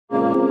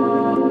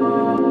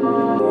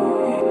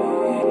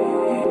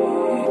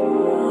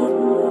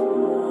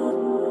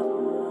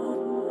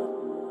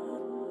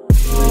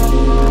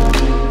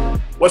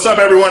What's up,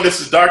 everyone? This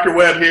is Dr.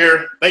 Webb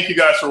here. Thank you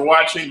guys for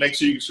watching. Make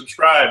sure you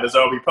subscribe, as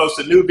I'll be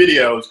posting new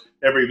videos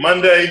every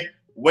Monday,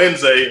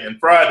 Wednesday, and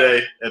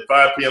Friday at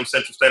 5 p.m.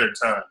 Central Standard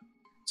Time.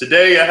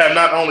 Today, I have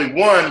not only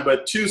one,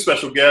 but two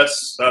special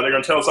guests. They're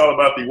going to tell us all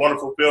about the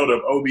wonderful field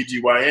of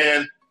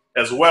OBGYN,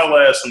 as well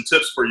as some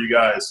tips for you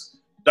guys.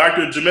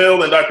 Dr.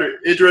 Jamil and Dr.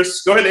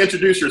 Idries, go ahead and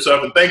introduce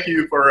yourself, and thank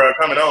you for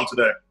coming on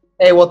today.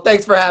 Hey, well,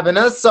 thanks for having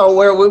us.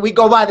 So we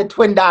go by the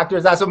twin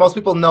doctors. That's what most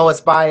people know us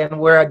by, and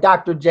we're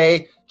Dr.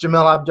 J,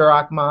 Jamil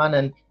Abdur-Rahman,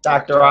 and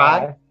Dr.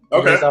 I.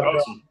 Okay,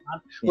 awesome.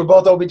 We're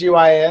both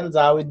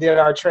OBGYNs. We did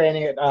our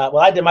training at, well,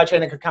 I did my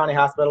training at Cook County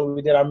Hospital.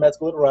 We did our med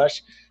school at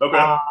Rush.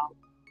 Okay.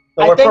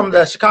 So we're from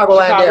the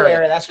Chicagoland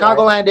area. That's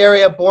Chicagoland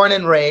area, born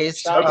and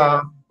raised.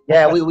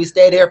 Yeah, we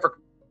stayed here for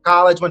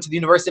college, went to the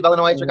University of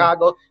Illinois,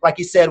 Chicago. Like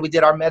you said, we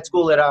did our med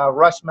school at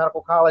Rush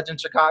Medical College in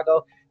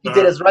Chicago. He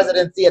did his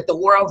residency at the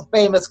world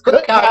famous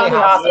Cook County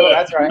Hospital.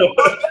 That's right.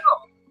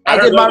 I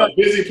did my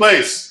busy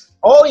place.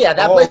 Oh yeah,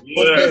 that place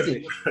was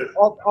busy.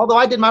 Although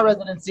I did my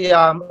residency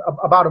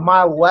about a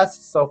mile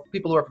west, so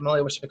people who are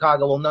familiar with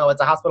Chicago will know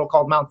it's a hospital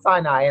called Mount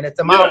Sinai, and it's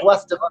a mile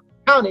west of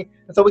county,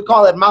 and so we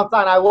call it Mount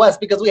Sinai West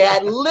because we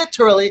had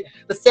literally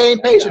the same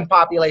patient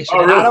population.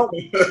 Oh, really? I don't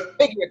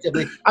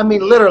figuratively. I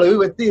mean, literally, we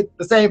would see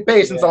the same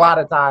patients a lot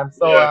of times.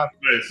 So,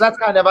 so that's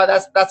kind of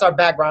that's our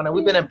background, and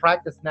we've been in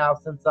practice now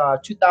since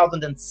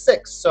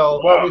 2006.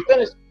 So, well, we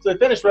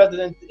finished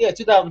residency. Yeah,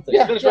 2006.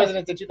 Yeah, finished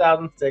residency in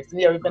 2006,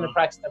 and we've been in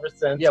practice ever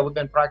since. Yeah, we've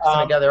been practicing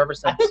together ever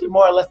since. I think we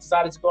more or less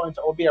decided to go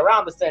into OB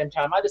around the same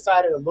time. I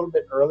decided a little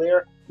bit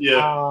earlier. Yeah.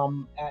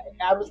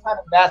 I was kind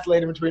of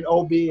vacillating between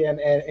OB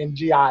and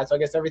GI, so I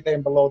guess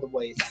everything below the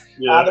waist.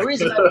 Yeah. The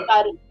reason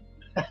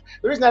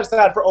I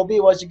decided for OB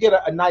was you get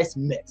a nice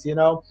mix, you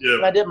know. Yeah.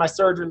 When I did my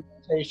surgery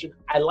rotation,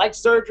 I liked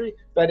surgery,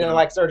 but I didn't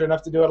like surgery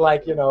enough to do it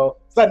like, you know,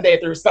 Sunday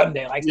through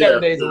Sunday, like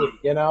 7 days a week,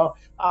 you know.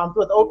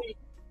 With OB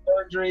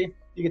surgery,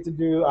 you get to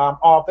do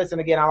office,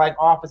 and again, I like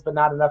office, but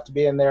not enough to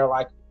be in there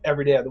like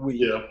every day of the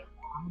week. Yeah.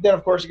 Then,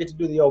 of course, you get to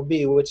do the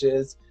OB, which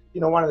is, you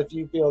know, one of the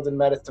few fields in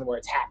medicine where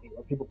it's happy,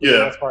 where people feel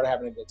that's part of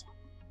having a good time.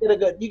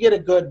 You get a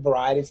good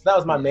variety. So that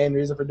was my main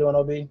reason for doing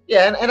OB.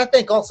 Yeah, and I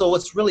think also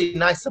what's really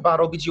nice about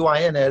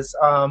OBGYN is,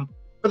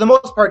 for the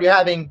most part, you're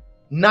having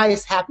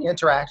nice, happy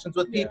interactions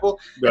with people.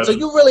 Gotcha. And so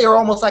you really are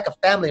almost like a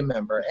family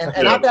member.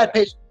 And I've had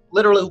patients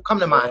literally who come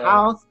to my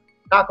house,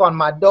 knock on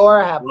my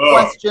door, have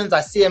questions.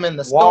 I see them in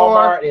the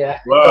store,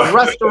 the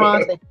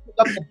restaurant. They pick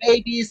up the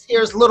babies.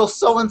 Here's little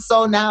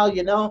so-and-so now,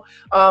 you know.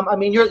 I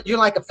mean, you're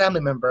like a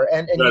family member,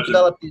 and you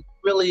develop these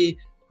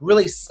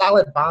really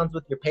solid bonds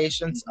with your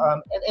patients,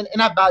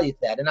 and I valued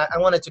that, and I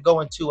wanted to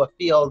go into a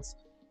field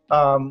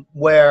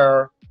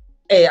where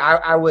A,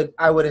 I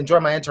would enjoy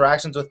my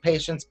interactions with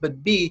patients,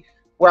 but B,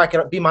 where I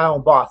could be my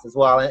own boss as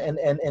well,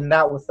 and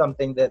that was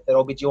something that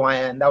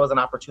OBGYN, that was an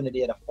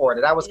opportunity it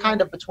afforded. I was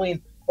kind of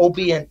between OB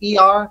and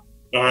ER.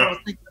 I was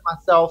thinking to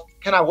myself,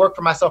 can I work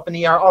for myself in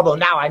ER? Although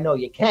now I know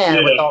you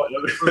can with all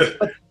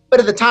but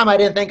at the time I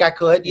didn't think I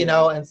could, you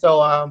know, and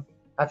so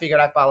I figured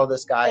I'd follow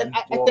this guy. And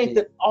I think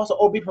that also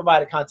OB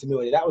provided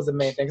continuity. That was the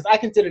main thing. Because I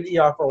considered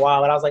ER for a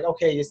while, and I was like,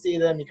 okay, you see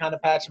them, you kind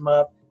of patch them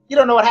up. You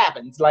don't know what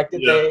happens. Like,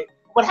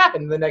 what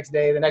happened the next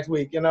day, the next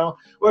week, you know?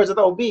 Whereas with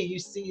OB, you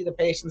see the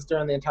patients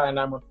during the entire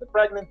 9 months of the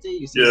pregnancy.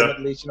 You see them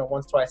at least, you know,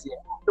 once, twice a year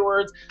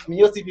afterwards. I mean,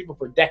 you'll see people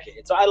for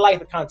decades. So I like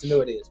the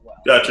continuity as well.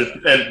 Gotcha.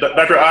 And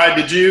Dr. I,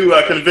 did you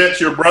convince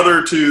your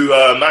brother to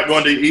not go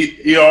into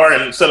ER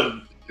and instead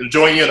of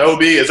enjoying you in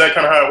OB? Is that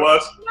kind of how it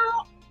was?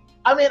 No.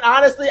 I mean,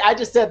 honestly, I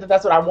just said that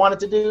that's what I wanted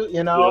to do,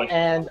 you know,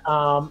 and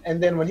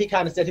then when he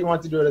kind of said he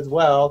wanted to do it as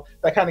well,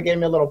 that kind of gave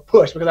me a little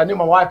push because I knew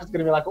my wife was going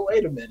to be like, oh,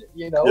 wait a minute,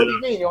 you know, what do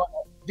you mean you want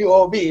to do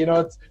OB? You know,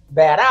 it's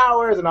bad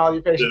hours and all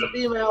your patients are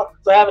female.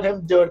 So having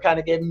him do it kind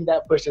of gave me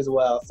that push as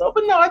well. So,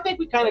 but no, I think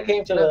we kind of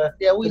came to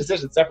the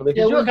decision separately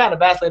because you were kind of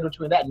vacillating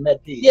between that and med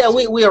peds. Yeah,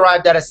 we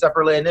arrived at it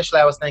separately. Initially,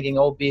 I was thinking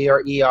OB or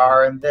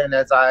ER, and then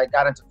as I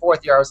got into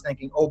fourth year, I was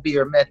thinking OB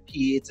or med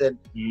peds, and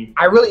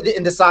I really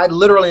didn't decide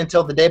literally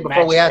until the day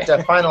before we had to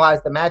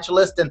finalize the match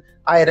list, and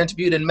I had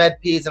interviewed in med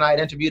peds and I had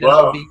interviewed in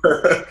OB.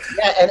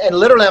 and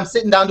literally, I'm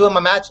sitting down doing my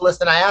match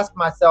list, and I asked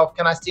myself,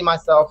 can I see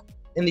myself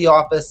in the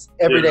office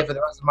every day for the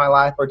rest of my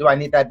life, or do I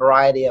need that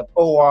variety of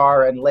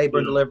OR and labor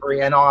and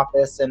delivery and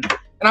office? And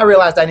I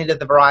realized I needed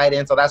the variety,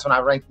 and so that's when I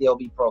ranked the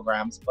OB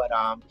programs. But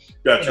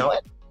you know,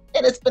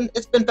 and it's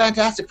been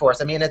fantastic for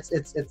us. I mean,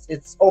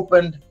 it's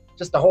opened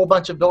just a whole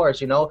bunch of doors,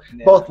 you know,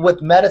 both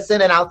with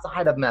medicine and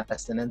outside of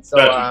medicine, and so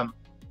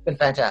it's been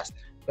fantastic.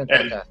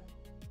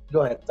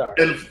 Go ahead. Sorry.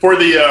 And for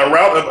the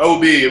route of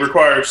OB, it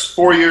requires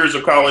 4 years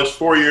of college,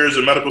 4 years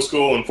of medical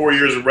school, and 4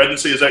 years of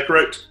residency. Is that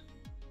correct?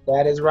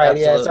 That is right.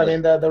 Yes. I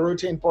mean, the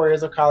routine 4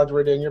 years of college,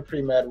 we're doing your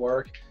pre-med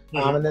work,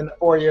 and then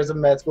 4 years of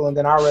med school, and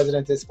then our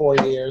residence is 4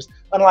 years.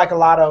 Unlike a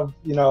lot of,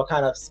 you know,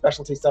 kind of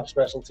specialty,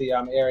 subspecialty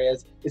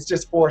areas, it's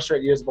just 4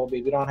 straight years of OB.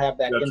 We don't have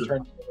that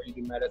intern where you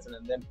do medicine,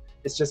 and then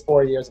it's just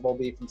 4 years of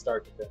OB from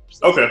start to finish.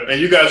 So okay.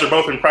 And you guys are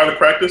both in private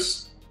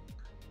practice?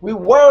 We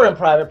were in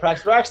private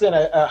practice. We're actually in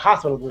a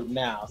hospital group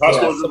now. So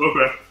hospital group,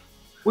 okay.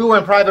 We were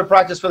in private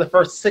practice for the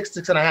first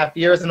 6.5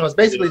 years, and it was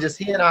basically just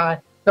he and I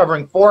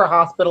covering 4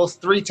 hospitals,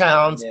 3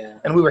 towns,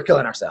 and we were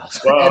killing ourselves.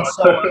 Wow.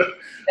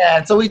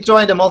 And so we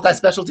joined a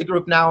multi-specialty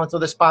group now, and so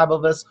there's 5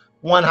 of us,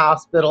 1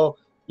 hospital,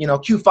 you know,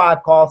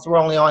 Q5 calls. So we're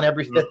only on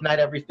every 5th night,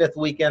 every 5th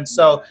weekend.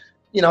 So,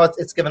 you know,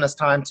 it's given us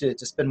time to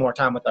spend more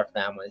time with our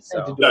families.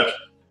 So.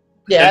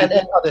 Yeah,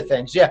 and other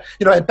things. Yeah,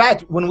 you know, in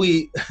fact, when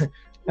we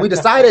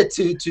decided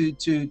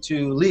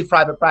to leave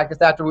private practice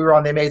after we were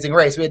on The Amazing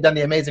Race, we had done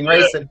The Amazing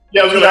Race, and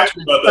I was going to ask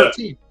you about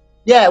that.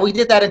 Yeah, we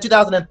did that in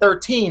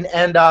 2013,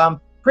 and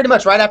pretty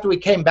much right after we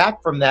came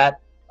back from that,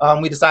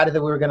 we decided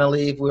that we were going to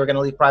leave. We were going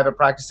to leave private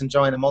practice and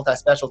join a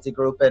multi-specialty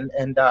group, and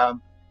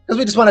because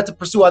we just wanted to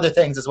pursue other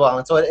things as well,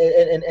 and so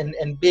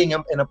and being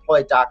an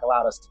employed doc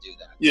allowed us to do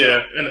that.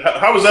 Yeah, and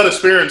how was that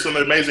experience on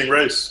The Amazing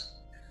Race?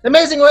 The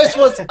Amazing Race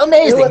was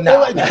amazing. It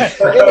was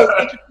interesting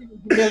and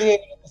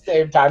humiliating at the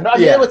same time. No, I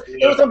mean, it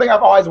was something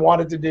I've always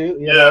wanted to do.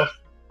 You know,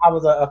 I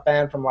was a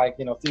fan from like,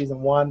 you know,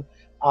 season 1.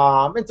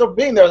 And so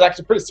being there was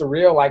actually pretty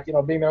surreal, like, you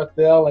know, being there with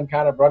Phil and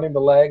kind of running the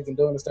legs and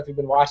doing the stuff we've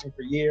been watching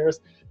for years.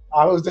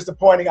 It was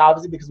disappointing,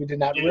 obviously, because we did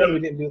not win. We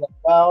didn't do that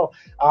well.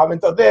 And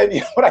so then,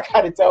 you know, what I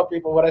kind of tell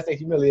people when I say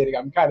humiliating,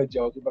 I'm kind of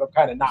joking, but I'm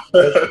kind of not.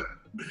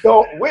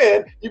 Don't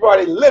win, you've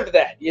already lived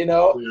that, you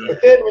know.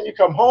 But then when you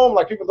come home,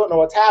 like, people don't know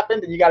what's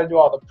happened, and you got to do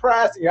all the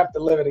press, and you have to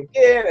live it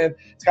again, and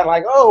it's kind of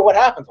like, oh, what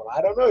happened? Well,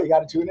 I don't know. You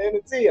got to tune in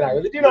and see, and I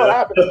really do know what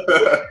happened.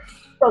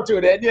 Don't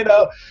tune in, you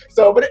know.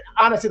 So, but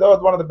honestly, that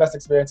was one of the best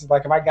experiences.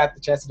 Like, if I got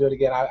the chance to do it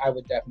again, I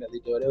would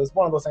definitely do it. It was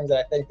one of those things that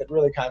I think that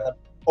really kind of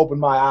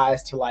opened my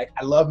eyes to, like,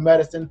 I love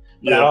medicine,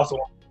 but I also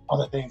want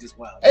other things as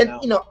well.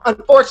 You know,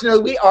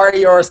 unfortunately, we are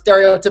your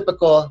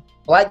stereotypical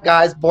Black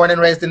guys born and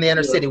raised in the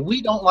inner city.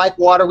 We don't like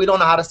water. We don't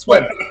know how to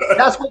swim.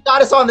 That's what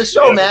got us on the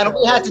show, man.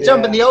 We had to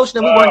jump in the ocean,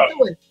 and we weren't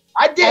doing it.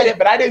 I did it,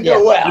 but I didn't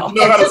do well. Did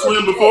you know how to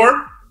swim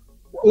before?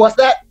 What's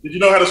that? Did you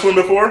know how to swim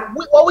before?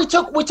 We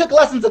took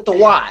lessons at the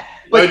Y,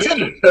 but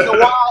the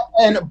Y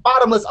and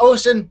bottomless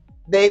ocean,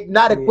 they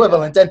not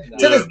equivalent. And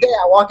to this day,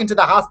 I walk into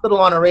the hospital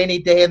on a rainy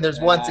day, and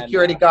there's one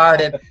security guard,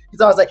 and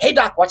he's always like, "Hey,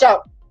 doc, watch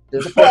out!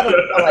 There's a puddle."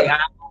 I'm like,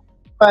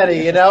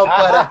 funny, you know.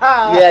 But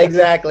yeah,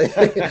 exactly.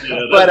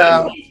 But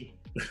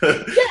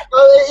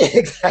yeah,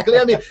 exactly.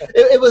 I mean,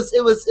 it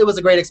was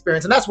a great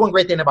experience, and that's one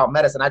great thing about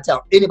medicine. I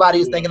tell anybody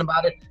who's thinking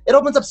about it, it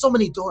opens up so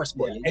many doors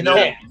for you. You know,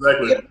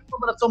 exactly. It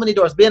opens up so many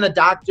doors. Being a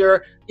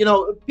doctor, you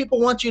know,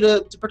 people want you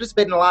to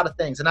participate in a lot of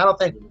things, and I don't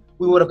think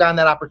we would have gotten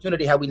that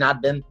opportunity had we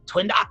not been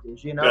twin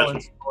doctors. You know, and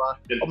so,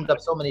 it opened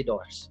up so many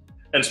doors.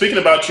 And speaking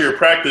about your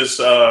practice,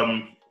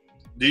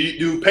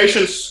 do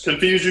patients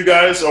confuse you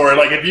guys, or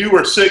like if you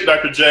were sick,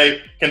 Dr.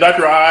 J, can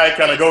Dr. I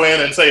kind of go in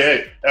and say,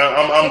 "Hey,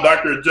 I'm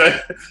Dr. J"?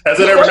 Has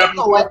that ever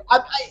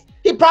happened?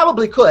 He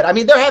probably could. I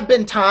mean, there have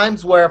been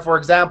times where, for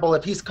example,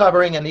 if he's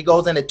covering and he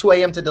goes in at 2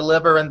 a.m. to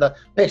deliver, and the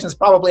patient's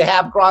probably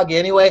half groggy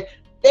anyway,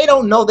 they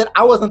don't know that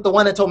I wasn't the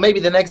one until maybe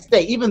the next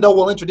day, even though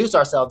we'll introduce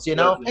ourselves, you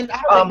know. And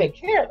I don't think they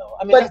care, though.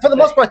 I mean, but for the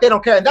most part, they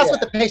don't care, and that's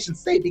what the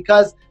patients say,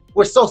 because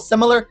we're so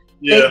similar.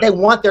 They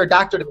want their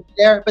doctor to be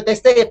there, but they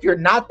say if you're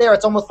not there,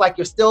 it's almost like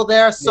you're still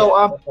there.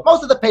 So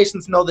most of the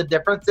patients know the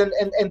difference,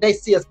 and they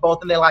see us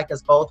both, and they like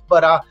us both.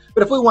 But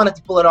if we wanted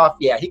to pull it off,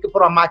 he could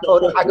put on my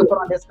coat, I could put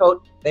on his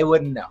coat. They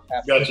wouldn't know.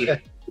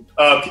 Gotcha.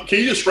 Can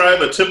you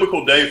describe a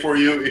typical day for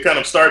you? It kind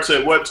of starts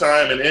at what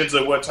time and ends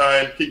at what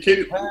time?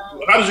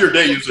 How does your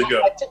day usually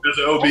go as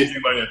an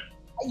OBGYN?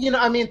 You know,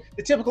 I mean,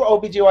 the typical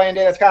OBGYN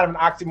day, that's kind of an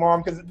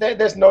oxymoron, because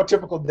there's no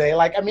typical day.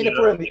 Like, I mean, if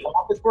we're in the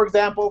office, for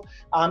example,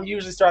 you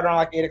usually start around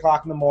like 8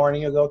 o'clock in the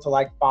morning. You'll go to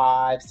like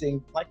 5,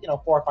 seeing like,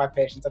 4 or 5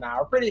 patients an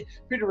hour. Pretty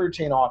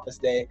routine office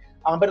day.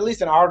 But at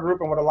least in our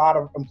group, and what a lot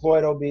of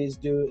employed OBs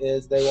do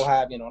is they will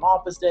have, an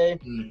office day.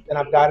 Then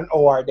I've got an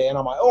OR day. And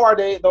on my OR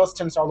day, those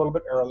tend to start a little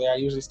bit early. I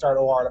usually start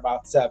OR at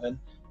about 7.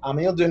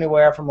 And you'll do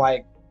anywhere from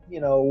like,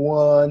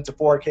 1 to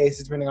 4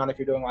 cases, depending on if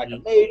you're doing like a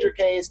major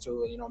case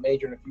to,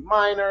 major and a few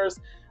minors.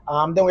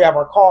 Then we have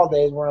our call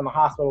days. We're in the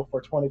hospital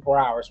for 24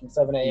 hours from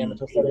 7 a.m.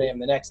 until 7 a.m.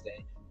 the next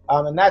day.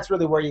 And that's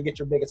really where you get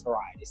your biggest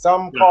variety.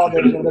 Some call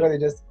days you're literally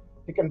just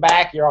kicking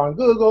back. You're on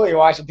Google, you're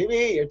watching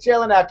TV, you're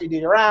chilling after you do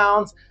your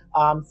rounds.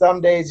 Some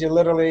days you're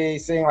literally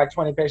seeing like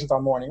 20 patients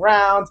on morning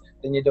rounds.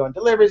 Then you're doing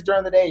deliveries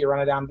during the day. You're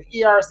running down to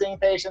the ER seeing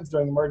patients,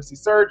 doing emergency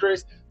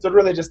surgeries. So it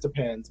really just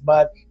depends.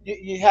 But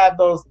you have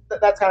those,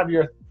 that's kind of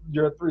your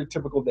 3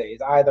 typical days,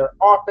 either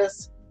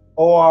office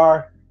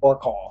or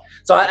call.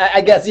 So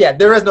I guess,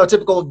 there is no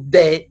typical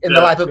day in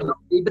the life of an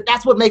OB, but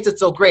that's what makes it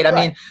so great. I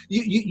mean,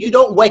 you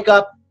don't wake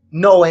up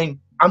knowing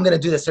I'm going to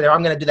do this today or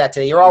I'm going to do that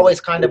today. You're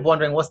always kind of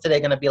wondering what's today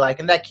going to be like,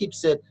 and that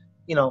keeps it,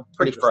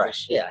 pretty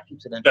fresh. Yeah, it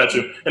keeps it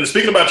interesting. Gotcha. And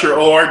speaking about your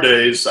OR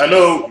days, I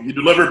know you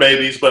deliver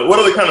babies, but what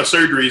other kind of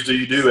surgeries do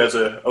you do as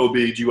an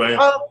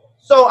OB/GYN?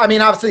 So, I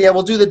mean, obviously,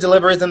 we'll do the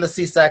deliveries and the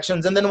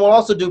C-sections, and then we'll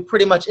also do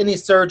pretty much any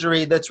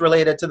surgery that's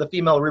related to the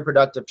female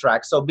reproductive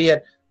tract. So be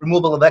it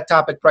removal of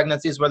ectopic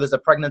pregnancies where there's a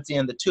pregnancy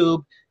in the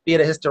tube, be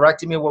it a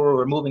hysterectomy where we're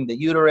removing the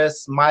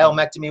uterus,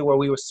 myomectomy where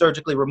we would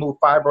surgically remove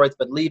fibroids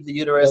but leave the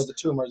uterus. The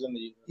tumors in the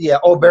uterus. Yeah,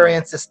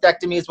 ovarian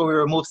cystectomies where we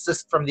remove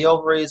cysts from the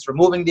ovaries,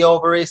 removing the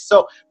ovaries.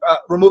 So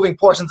removing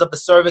portions of the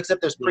cervix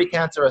if there's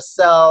precancerous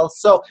cells.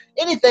 So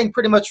anything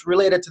pretty much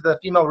related to the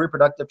female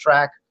reproductive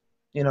tract,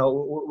 you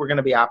know, we're going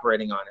to be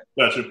operating on it.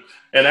 Gotcha.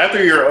 And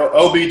after your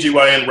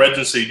OBGYN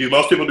residency, do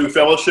most people do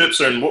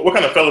fellowships, and what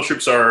kind of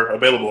fellowships are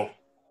available?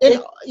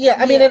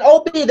 I mean, in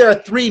OB, there are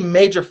 3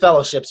 major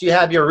fellowships. You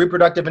have your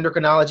reproductive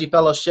endocrinology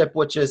fellowship,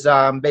 which is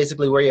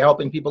basically where you're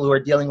helping people who are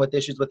dealing with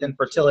issues with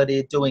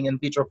infertility, doing in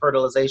vitro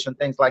fertilization,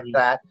 things like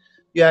that.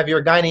 You have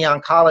your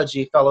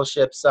gyne-oncology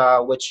fellowships,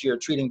 which you're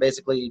treating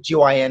basically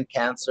GYN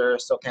cancer,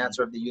 so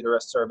cancer of the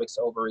uterus, cervix,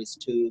 ovaries,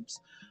 tubes.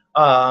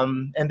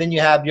 And then you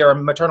have your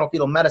maternal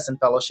fetal medicine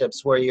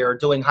fellowships where you're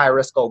doing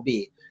high-risk OB.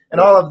 And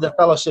all of the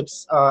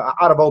fellowships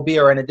out of OB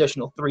are an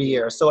additional 3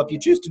 years. So if you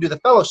choose to do the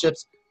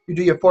fellowships, you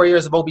do your 4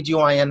 years of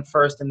OBGYN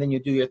first, and then you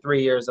do your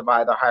 3 years of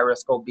either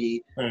high-risk OB,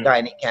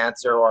 gyne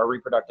cancer, or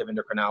reproductive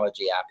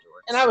endocrinology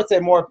afterwards. And I would say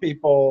more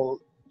people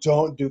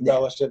don't do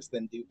fellowships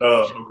than do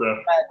fellowships. Oh,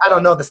 okay. I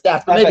don't know the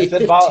stats, but maybe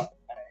 15.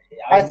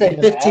 I'd say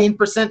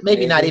 15%,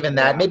 maybe not even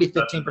that. Maybe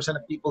 15%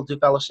 of people do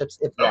fellowships,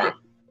 if that.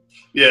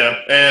 Yeah,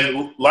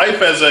 and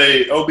life as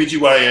a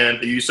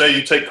OBGYN, you say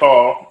you take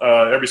call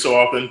every so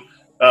often.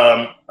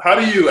 How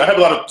do you, I have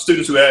a lot of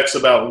students who ask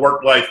about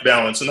work-life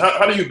balance, and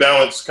how do you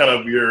balance kind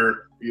of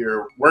your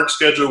work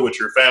schedule with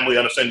your family? I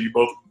understand you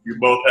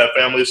both have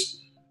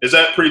families. Is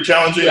that pretty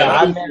challenging?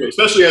 Yeah,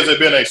 especially as I've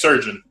been a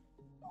surgeon.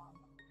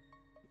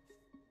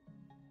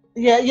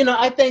 Yeah, you know,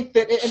 I think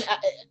that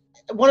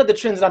one of the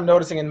trends that I'm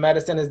noticing in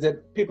medicine is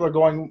that people are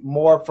going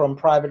more from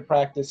private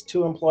practice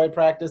to employed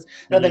practice.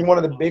 And I think one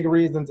of the big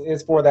reasons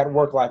is for that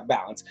work-life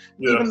balance.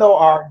 Yeah. Even though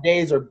our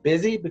days are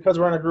busy because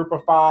we're in a group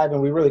of 5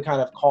 and we really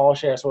kind of call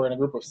share, so we're in a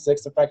group of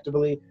 6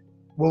 effectively.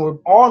 When we're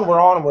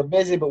on and we're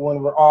busy, but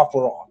when we're off,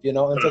 you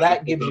know, and so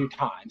that gives you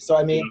time. So,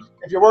 I mean,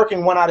 if you're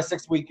working 1 out of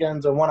 6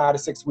 weekends or 1 out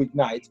of 6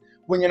 weeknights,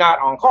 when you're not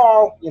on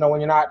call, you know,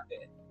 when you're not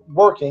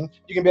working,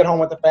 you can be at home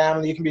with the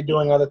family, you can be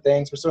doing other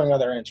things, pursuing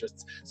other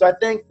interests. So I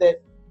think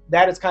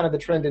that is kind of the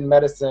trend in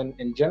medicine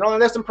in general,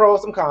 and there's some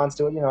pros, some cons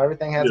to it. You know,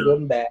 everything has good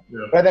and bad.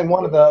 Yeah. But I think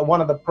one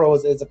of the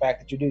pros is the fact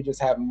that you do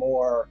just have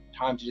more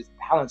time to just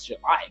balance your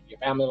life, your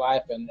family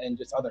life, and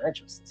just other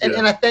interests.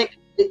 And I think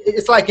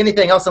it's like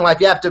anything else in life.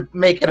 You have to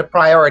make it a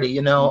priority.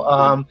 You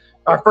know,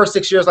 our first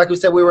 6 years, like we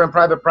said, we were in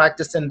private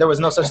practice, and there was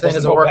no such thing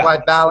as a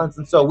work-life balance.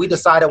 And so we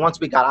decided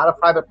once we got out of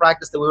private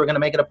practice that we were going to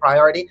make it a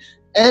priority.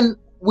 And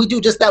we do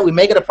just that. We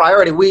make it a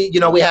priority. We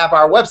have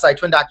our website,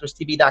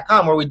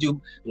 twindoctorstv.com, where we do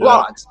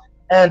blogs.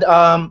 And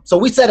so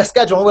we set a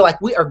schedule, and we're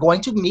like, we are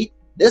going to meet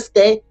this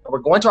day, and we're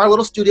going to our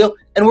little studio,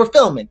 and we're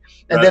filming.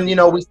 And then, you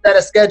know, we set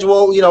a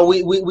schedule. You know,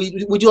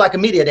 we do like a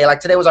media day. Like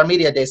today was our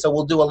media day, so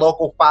we'll do a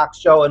local Fox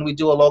show, and we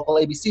do a local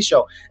ABC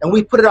show. And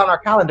we put it on our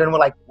calendar, and we're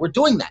like, we're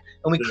doing that.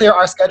 And we clear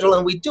our schedule,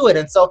 and we do it.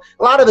 And so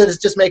a lot of it is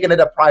just making it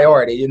a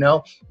priority, you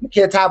know. The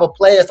kids have a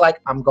play. It's like,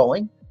 I'm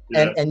going.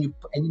 And you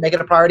make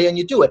it a priority and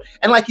you do it.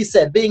 And like you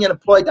said, being an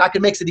employed doctor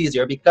makes it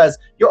easier because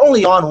you're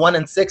only on 1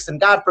 and 6, and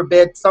God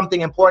forbid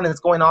something important is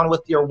going on with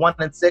your 1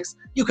 and 6,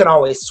 you can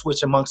always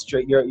switch amongst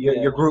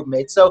your group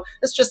mates. So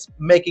it's just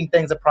making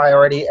things a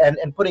priority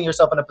and putting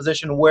yourself in a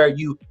position where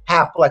you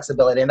have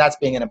flexibility, and that's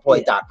being an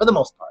employed doc for the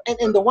most part.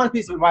 And the one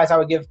piece of advice I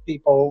would give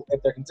people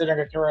if they're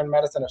considering a career in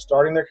medicine or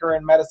starting their career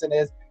in medicine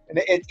is,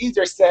 and it's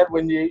easier said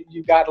when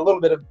you got a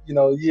little bit of, you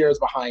know, years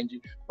behind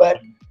you, but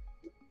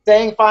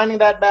finding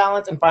that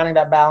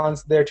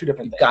balance, they're 2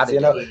 different things.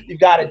 You've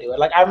got to do it.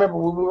 Like I remember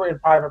when we were in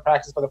private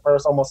practice for the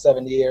first almost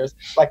 7 years,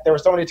 like there were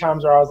so many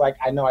times where I was like,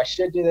 I know I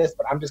should do this,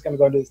 but I'm just going to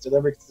go and do this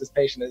delivery because this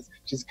patient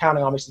she's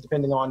counting on me, she's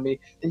depending on me.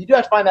 And you do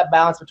have to find that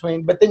balance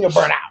between, but then you'll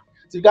burn out.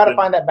 So you've got to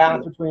find that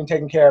balance between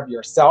taking care of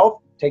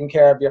yourself, taking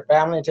care of your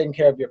family, and taking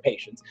care of your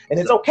patients. And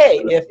it's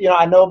okay if, you know,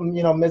 I know,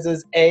 you know,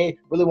 Mrs. A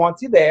really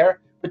wants you there,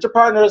 but your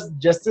partner is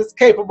just as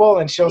capable,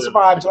 and she'll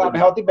survive, she'll have a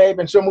healthy baby,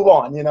 and she'll move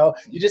on, you know.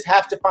 You just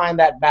have to find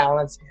that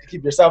balance to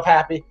keep yourself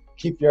happy,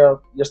 keep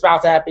your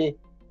spouse happy,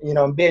 you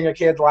know, and be in your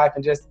kid's life,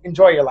 and just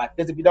enjoy your life.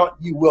 Because if you don't,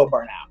 you will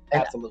burn out.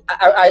 Absolutely.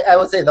 I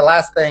would say the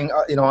last thing,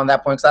 you know, on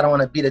that point, because I don't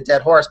want to beat a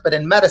dead horse, but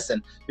in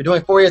medicine, you're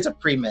doing 4 years of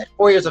pre-med,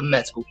 4 years of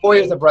med school, 4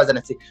 years of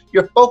residency.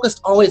 You're focused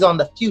always on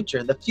the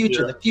future, the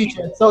future, the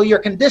future. And so you're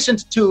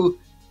conditioned to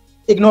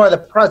ignore the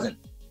present.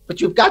 But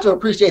you've got to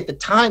appreciate the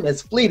time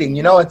is fleeting,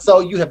 you know, and so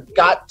you have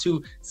got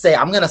to say,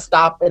 I'm going to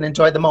stop and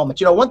enjoy the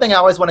moment. You know, one thing I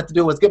always wanted to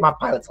do was get my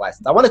pilot's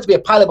license. I wanted to be a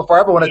pilot before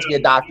I ever wanted to be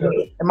a doctor.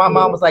 And my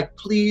mom was like,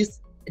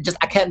 please,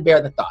 I can't bear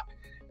the thought.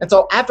 And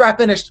so after I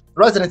finished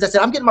residence, I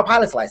said, I'm getting my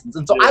pilot's license.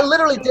 And so I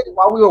literally did it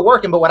while we were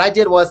working. But what I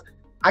did was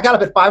I got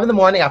up at 5 in the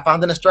morning. I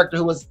found an instructor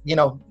who was, you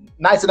know,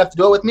 nice enough to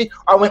do it with me.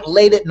 Or I went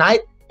late at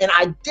night, and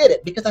I did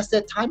it because I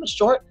said time is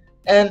short.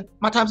 And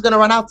my time's going to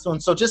run out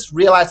soon. So just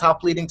realize how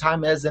fleeting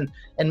time is and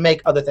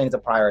make other things a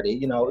priority.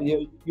 You know,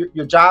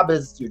 your job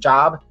is your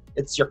job.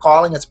 It's your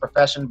calling, it's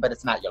profession, but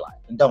it's not your life.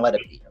 And don't let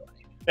it be your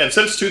life. And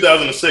since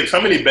 2006, how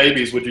many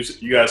babies would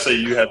you guys say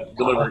you have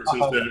delivered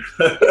since then?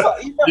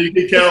 Do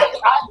you count?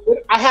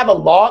 I have a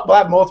log, but I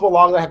have multiple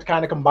logs I have to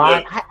kind of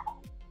combine. Yeah.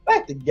 I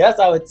have to guess,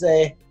 I would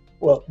say,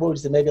 well, what would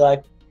you say, maybe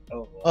like,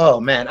 oh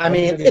man, I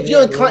mean, if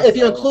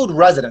you include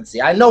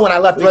residency, I know when I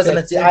left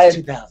residency, since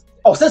 2000.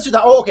 Oh, since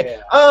 2000. Oh,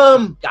 okay.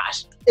 Yeah.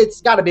 Gosh,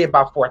 it's got to be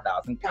about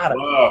 4,000.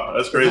 Wow,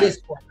 that's crazy. At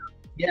least 4,000.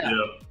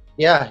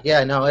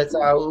 Yeah. No, it's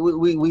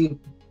we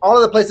all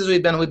of the places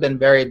we've been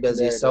very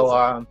busy.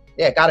 So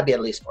yeah, got to be at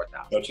least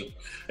 4,000. Gotcha.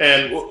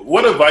 And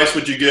what advice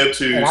would you give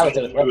to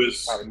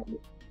someone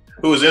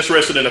who is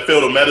interested in the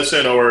field of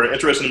medicine or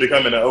interested in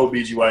becoming an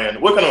OBGYN?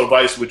 What kind of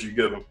advice would you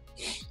give them?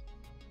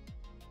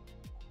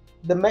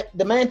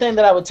 The main thing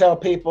that I would tell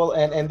people,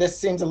 and this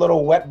seems a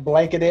little wet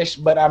blanket-ish,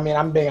 but I mean,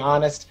 I'm being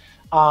honest.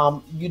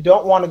 You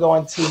don't want to go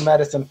into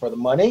medicine for the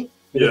money,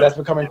 because that's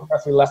becoming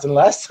progressively less and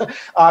less.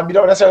 You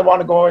don't necessarily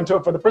want to go into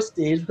it for the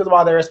prestige, because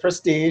while there is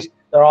prestige,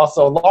 there are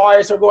also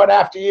lawyers who are going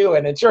after you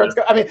and insurance.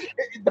 I mean,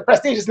 the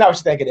prestige is not what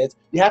you think it is.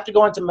 You have to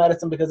go into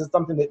medicine because it's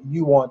something that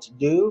you want to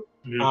do,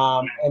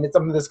 and it's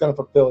something that's going to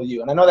fulfill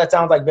you. And I know that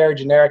sounds like very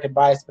generic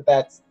advice, but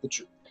that's the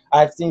truth.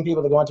 I've seen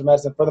people that go into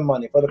medicine for the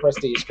money, for the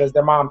prestige, because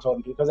their mom told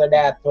them to, because their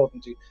dad told them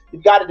to.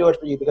 You've got to do it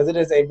for you, because it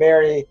is a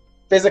very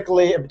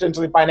physically and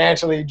potentially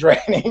financially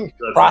draining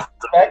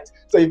prospect.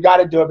 So you've got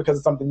to do it because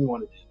it's something you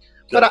want to do.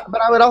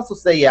 But I would also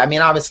say, yeah, I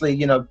mean, obviously,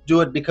 you know,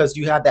 do it because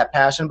you have that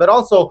passion, but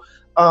also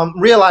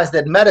realize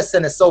that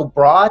medicine is so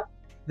broad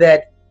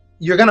that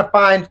you're going to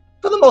find,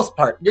 for the most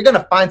part, you're going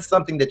to find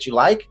something that you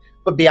like,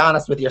 but be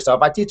honest with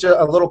yourself. I teach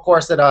a little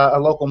course at a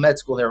local med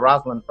school here,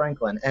 Rosalind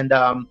Franklin. And,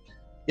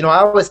 you know, I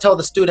always tell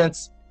the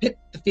students, pick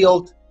the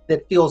field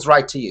that feels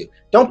right to you.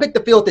 Don't pick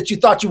the field that you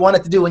thought you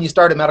wanted to do when you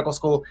started medical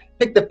school.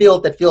 Pick the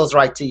field that feels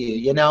right to you,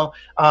 you know?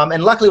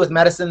 And luckily with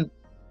medicine,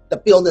 the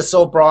field is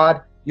so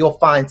broad, you'll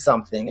find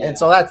something. Yeah. And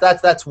so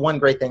that's one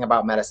great thing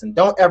about medicine.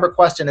 Don't ever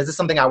question, is this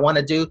something I want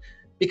to do?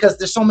 Because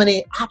there's so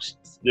many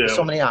options. Yeah. There's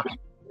so many options.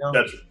 You know?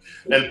 Gotcha.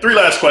 And 3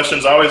 last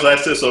questions. I always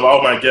ask this of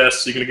all my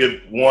guests. You can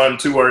give 1,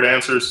 2-word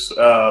answers.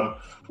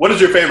 What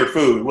is your favorite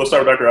food? We'll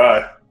start with Dr.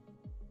 I.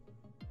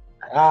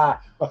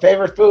 My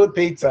favorite food,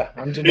 pizza.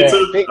 I'm generic.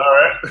 Pizza? All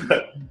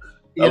right.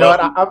 You know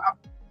what?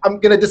 I'm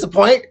going to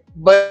disappoint,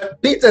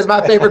 but pizza is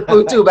my favorite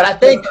food too. But I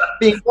think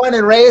being born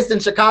and raised in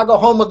Chicago,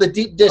 home of the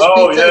deep dish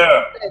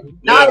pizza,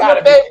 not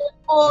my favorite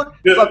food,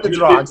 something's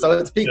wrong. So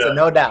it's pizza,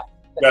 no doubt.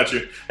 Got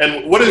you.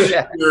 And what is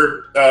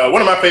your,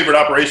 one of my favorite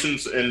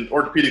operations in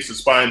orthopedics is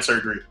spine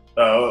surgery.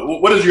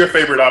 What is your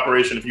favorite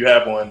operation, if you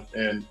have one,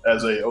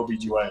 as a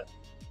OBGYN?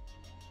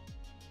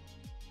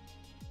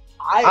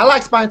 I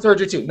like spine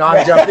surgery too. No,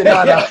 I'm joking.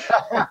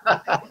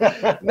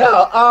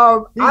 No.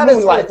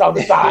 Honestly, on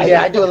the side.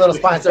 Yeah, I do a little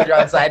spine surgery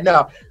on the side.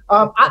 No,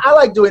 I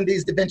like doing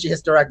these Da Vinci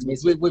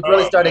hysterectomies. We've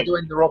really started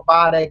doing the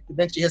robotic Da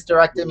Vinci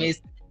hysterectomies,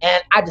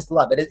 and I just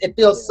love it. It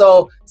feels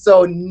so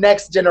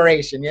next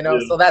generation, you know.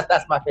 Yeah. So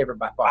that's my favorite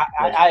by far.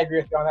 I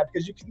agree with you on that,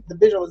 because the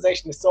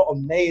visualization is so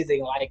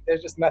amazing. Like,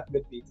 there's just nothing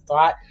that beats it.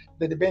 So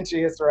the Da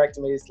Vinci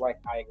hysterectomies, like,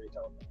 I agree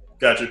totally.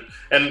 Gotcha.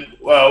 And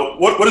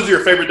what is your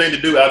favorite thing to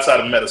do outside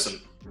of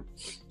medicine?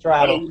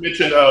 Travel. You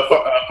mentioned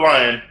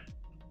flying.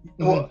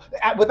 Well,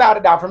 without a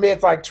doubt, for me,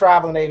 it's like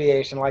travel and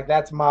aviation. Like,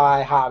 that's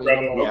my hobby.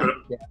 Yeah.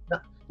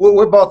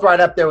 We're both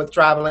right up there with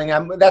traveling.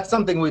 That's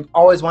something we've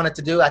always wanted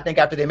to do. I think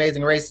after the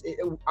Amazing Race,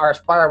 our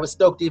fire was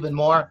stoked even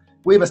more.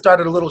 We even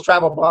started a little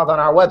travel blog on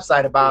our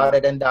website about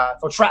it. And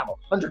so travel,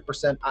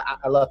 100%.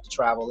 I love to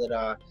travel.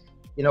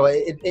 You know,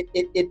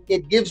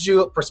 it gives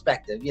you a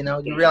perspective. You know,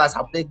 you realize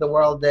how big the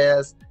world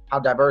is, how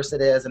diverse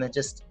it is, and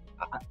it's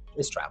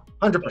travel,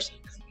 100%.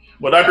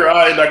 Well, Dr.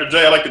 I and Dr.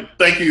 J, I'd like to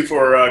thank you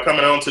for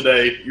coming on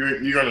today.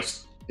 You're going to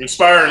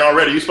inspiring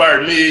already. You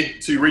inspired me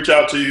to reach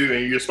out to you,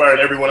 and you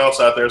inspired everyone else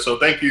out there. So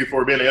thank you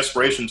for being an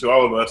inspiration to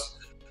all of us.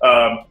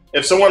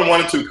 If someone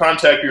wanted to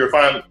contact you or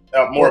find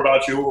out more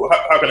about you,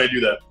 how can they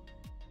do that?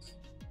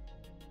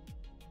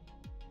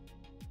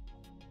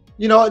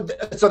 You know,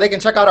 so they can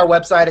check out our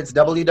website. It's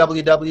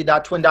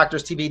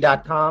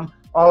www.twindoctorstv.com.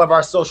 All of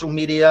our social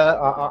media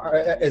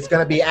is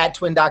going to be at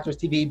Twin Doctors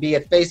TV, be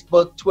it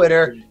Facebook,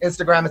 Twitter,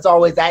 Instagram. It's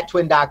always at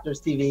Twin Doctors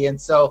TV. And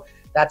so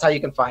that's how you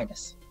can find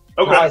us.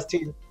 Okay.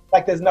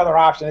 Like, there's another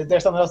option. Is there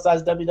something else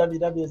besides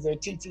www? Is there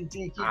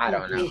TTT? I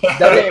don't know.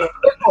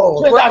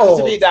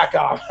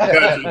 TwinDoctorsTV.com.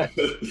 And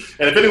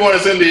if anyone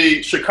is in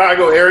the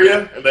Chicago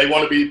area and they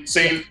want to be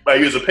seen by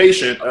you as a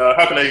patient,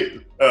 how can they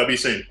be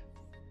seen?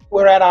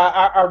 We're at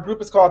our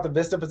group is called the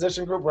Vista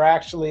Physician Group. We're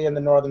actually in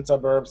the northern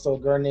suburbs, so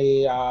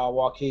Gurnee,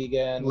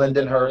 Waukegan,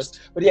 Lindenhurst.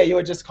 But yeah, you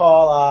would just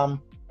call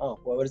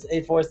what is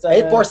it?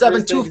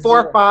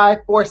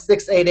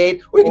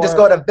 847-245-4688. Or you can just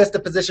go to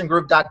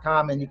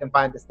vistaphysiciangroup.com and you can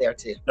find us there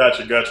too.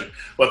 Gotcha.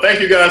 Well,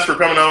 thank you guys for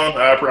coming on.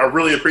 I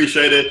really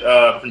appreciate it.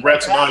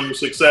 Congrats on all your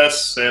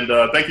success, and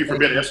thank you for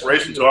being an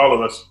inspiration to all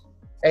of us.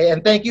 Hey,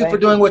 and thank you for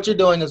doing what you're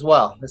doing as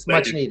well. It's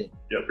much needed.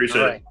 Yeah,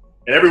 appreciate it.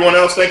 And everyone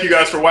else, thank you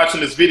guys for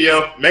watching this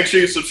video. Make sure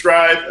you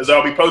subscribe, as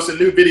I'll be posting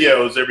new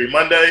videos every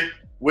Monday,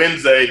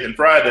 Wednesday, and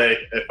Friday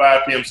at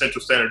 5 p.m.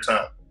 Central Standard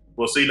Time.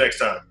 We'll see you next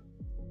time.